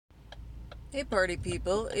Hey party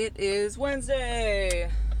people, it is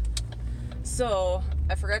Wednesday! So,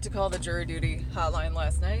 I forgot to call the jury duty hotline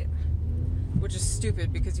last night, which is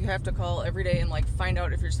stupid because you have to call every day and find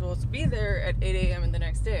out if you're supposed to be there at 8 a.m. in the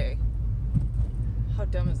next day. How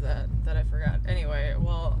dumb is that I forgot? Anyway,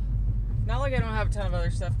 well, not like I don't have a ton of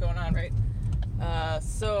other stuff going on, right?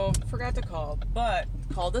 So, forgot to call, but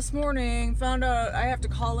called this morning, found out I have to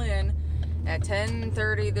call in at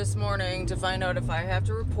 10:30 this morning to find out if I have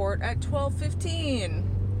to report at 12:15.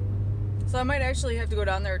 So I might actually have to go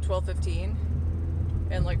down there at 12:15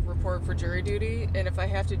 and report for jury duty. And if I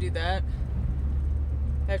have to do that,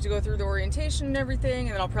 I have to go through the orientation and everything,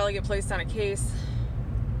 and then I'll probably get placed on a case.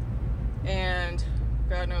 And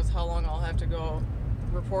God knows how long I'll have to go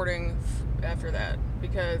reporting after that,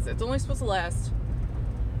 because it's only supposed to last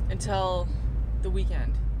until the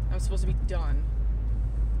weekend. I'm supposed to be done.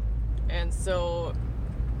 And so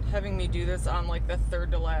having me do this on the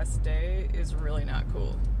third to last day is really not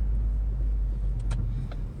cool.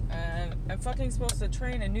 And I'm fucking supposed to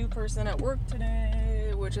train a new person at work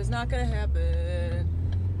today, which is not gonna happen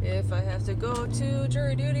if I have to go to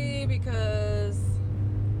jury duty, because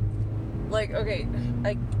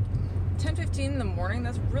 10:15 in the morning,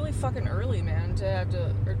 that's really fucking early, man, to have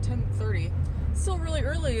to, or 10:30, still really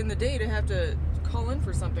early in the day to have to call in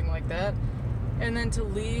for something like that. And then to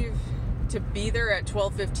be there at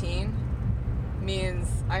 12:15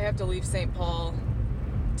 means I have to leave St. Paul.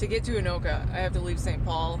 To get to Anoka, I have to leave St.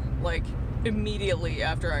 Paul, immediately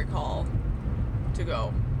after I call to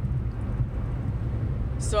go.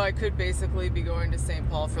 So I could basically be going to St.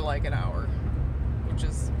 Paul for an hour, which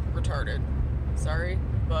is retarded. Sorry,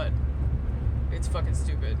 but it's fucking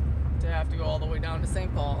stupid to have to go all the way down to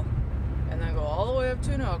St. Paul and then go all the way up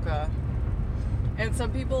to Anoka. And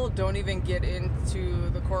some people don't even get into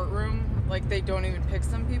the courtroom. They don't even pick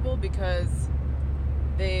some people because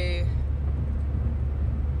they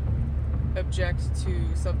object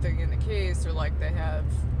to something in the case, or they have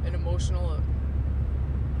an emotional,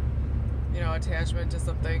 attachment to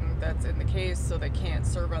something that's in the case, so they can't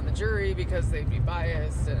serve on the jury because they'd be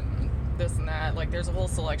biased and this and that. There's a whole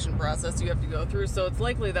selection process you have to go through, so it's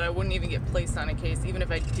likely that I wouldn't even get placed on a case even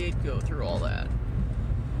if I did go through all that.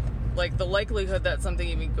 The likelihood that something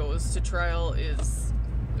even goes to trial is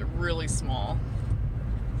really small.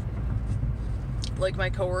 My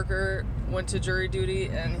coworker went to jury duty,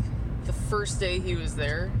 and the first day he was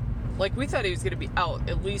there, we thought he was going to be out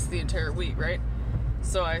at least the entire week, right?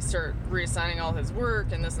 So I start reassigning all his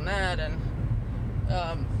work and this and that, and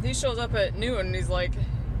he shows up at noon, and he's like,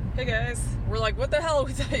 "Hey guys." We're like, "What the hell?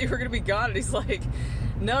 We thought you were going to be gone." And he's like,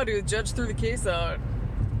 "No, dude, judge threw the case out.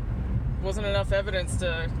 Wasn't enough evidence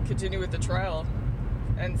to continue with the trial."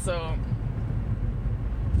 And so,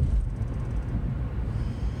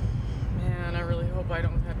 man, I really hope I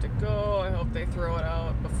don't have to go. I hope they throw it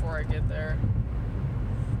out before I get there.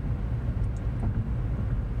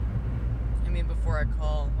 I mean, before I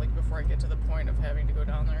call, before I get to the point of having to go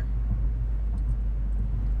down there.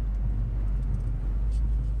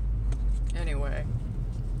 Anyway,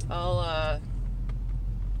 I'll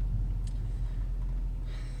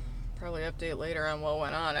probably update later on what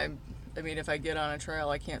went on. I mean, if I get on a trial,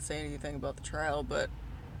 I can't say anything about the trial, but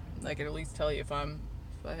I can at least tell you if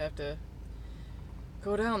I have to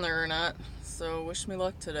go down there or not. So wish me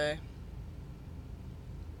luck today.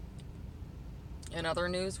 In other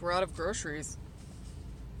news, we're out of groceries.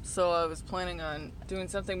 So I was planning on doing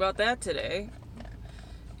something about that today,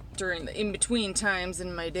 during the in-between times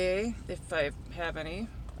in my day, if I have any.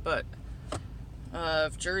 But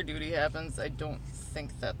if jury duty happens, I don't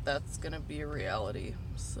think that that's going to be a reality.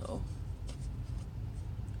 So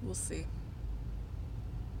we'll see.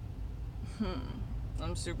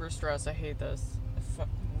 I'm super stressed. I hate this.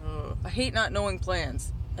 I hate not knowing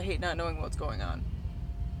plans. I hate not knowing what's going on.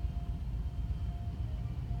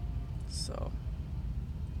 So,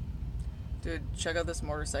 dude, check out this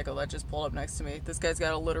motorcycle that just pulled up next to me. This guy's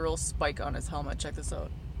got a literal spike on his helmet. Check this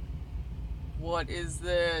out. What is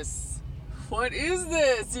this? What is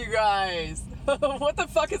this, you guys? What the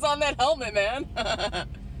fuck is on that helmet, man?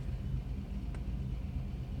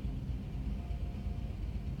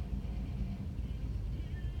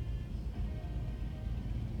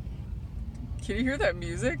 Can you hear that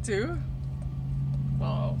music too?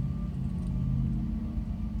 Wow.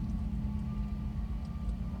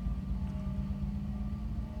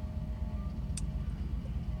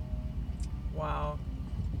 Wow.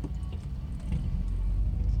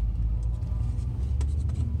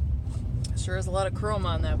 Sure is a lot of chrome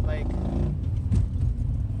on that bike.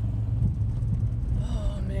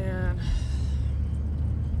 Oh man.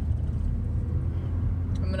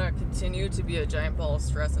 I'm gonna continue to be a giant ball of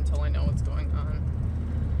stress until I know what's going on.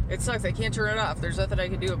 It sucks. I can't turn it off. There's nothing I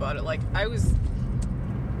can do about it. Like,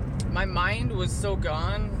 my mind was so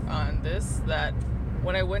gone on this that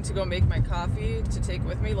when I went to go make my coffee to take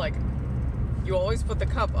with me, like, you always put the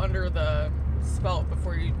cup under the spout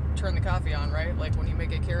before you turn the coffee on, right? Like, when you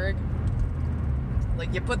make a Keurig,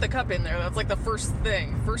 like, you put the cup in there. That's like the first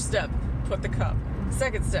thing. First step, put the cup.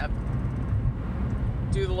 Second step,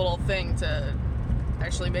 do the little thing to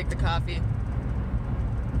actually make the coffee.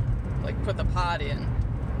 Like, put the pod in.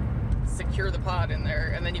 Secure the pod in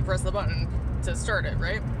there, and then you press the button to start it,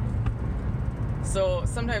 right? So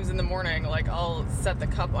sometimes in the morning, like, I'll set the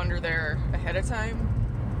cup under there ahead of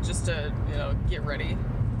time just to, get ready,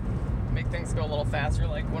 make things go a little faster,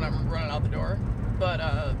 like when I'm running out the door.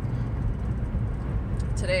 But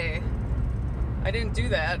today I didn't do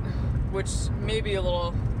that, which may be a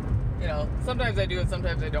little, sometimes I do it,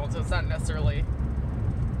 sometimes I don't, so it's not necessarily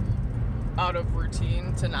out of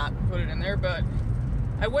routine to not put it in there. But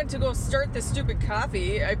I went to go start this stupid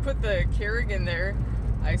coffee. I put the Keurig in there.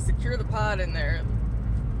 I secure the pod in there.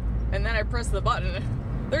 And then I press the button.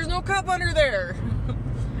 There's no cup under there.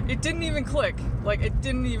 It didn't even click. Like, it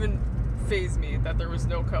didn't even faze me that there was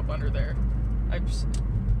no cup under there. I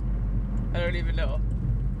don't even know.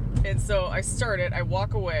 And so I start it. I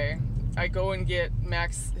walk away. I go and get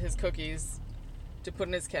Max his cookies to put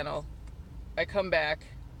in his kennel. I come back.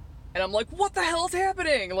 And I'm like, what the hell is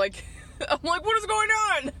happening? Like... I'm like, what is going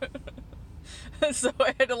on? So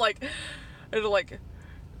I had to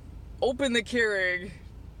open the Keurig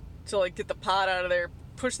to get the pot out of there,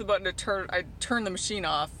 push the button to turn the machine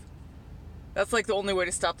off. That's like the only way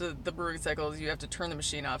to stop the brewing cycle is you have to turn the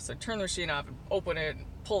machine off. So I turn the machine off and open it, and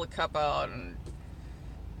pull the cup out, and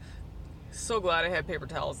so glad I had paper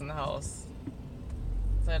towels in the house.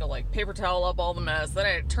 So I had to paper towel up all the mess. Then I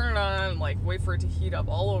had to turn it on and wait for it to heat up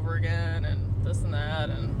all over again, and this and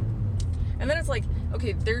that, and then it's like,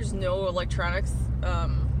 okay, there's no electronics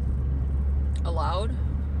allowed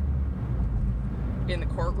in the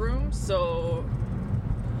courtroom, so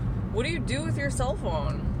what do you do with your cell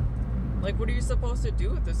phone? What are you supposed to do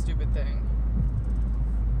with this stupid thing?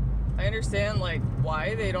 I understand,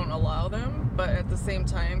 why they don't allow them, but at the same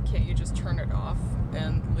time, can't you just turn it off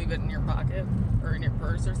and leave it in your pocket or in your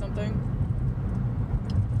purse or something?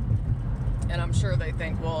 And I'm sure they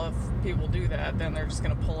think, well, if people do that, then they're just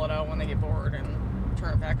going to pull it out when they get bored and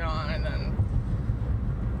turn it back on, and then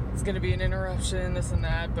it's going to be an interruption, this and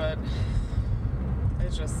that. But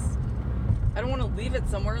it's just, I don't want to leave it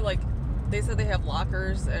somewhere. They said they have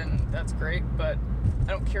lockers, and that's great, but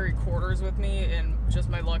I don't carry quarters with me, and just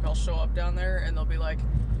my luck, I'll show up down there, and they'll be like,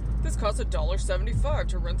 this costs $1.75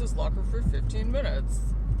 to rent this locker for 15 minutes.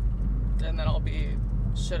 And then I'll be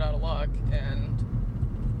shit out of luck, and...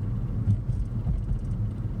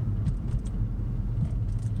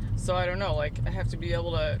 So I don't know, I have to be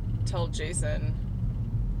able to tell Jason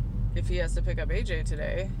if he has to pick up AJ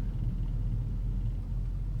today.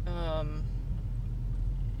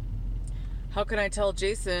 How can I tell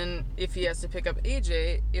Jason if he has to pick up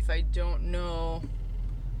AJ if I don't know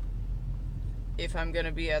if I'm going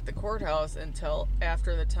to be at the courthouse until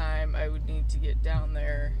after the time I would need to get down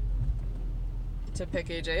there to pick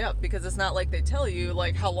AJ up? Because it's not like they tell you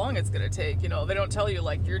how long it's going to take. They don't tell you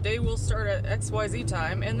your day will start at XYZ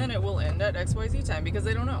time and then it will end at XYZ time, because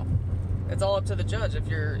they don't know. It's all up to the judge if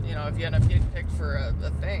you're, if you end up getting picked for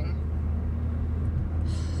a thing.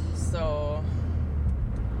 So,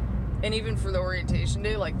 and even for the orientation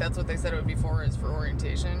day, that's what they said it would be for, is for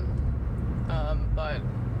orientation. But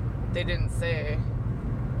they didn't say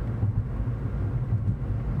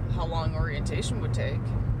how long orientation would take.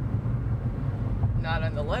 Not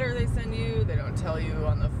on the letter they send you. They don't tell you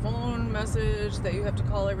on the phone message that you have to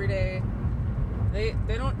call every day. They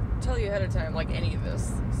don't tell you ahead of time any of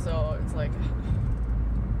this. So it's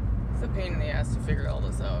it's a pain in the ass to figure all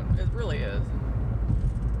this out. It really is.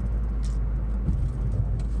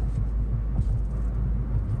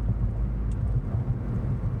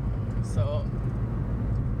 So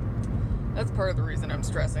that's part of the reason I'm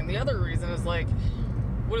stressing. The other reason is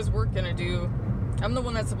what is work gonna do? I'm the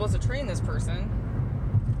one that's supposed to train this person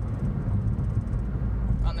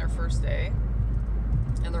on their first day,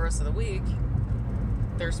 and the rest of the week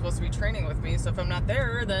they're supposed to be training with me. So if I'm not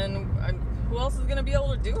there, then who else is going to be able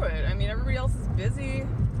to do it? I mean, everybody else is busy,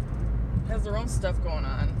 has their own stuff going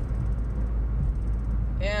on,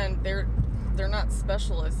 and they're not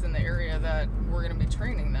specialists in the area that we're going to be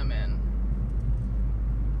training them in.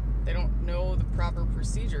 They don't know the proper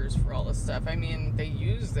procedures for all this stuff. I mean, they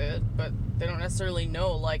use it, but they don't necessarily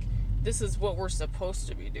know, this is what we're supposed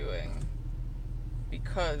to be doing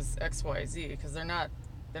because XYZ, because they're not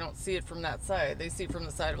They don't see it from that side. They see it from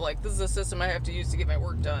the side of like, this is a system I have to use to get my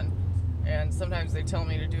work done. And sometimes they tell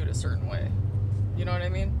me to do it a certain way. You know what I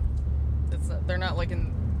mean? They're not like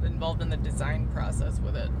involved in the design process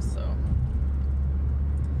with it, so.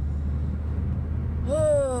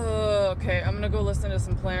 Oh, okay, I'm gonna go listen to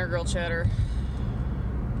some Planner Girl chatter.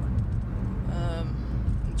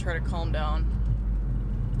 And try to calm down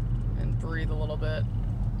and breathe a little bit.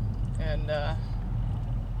 And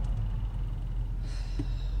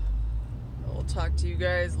we'll talk to you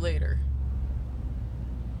guys later.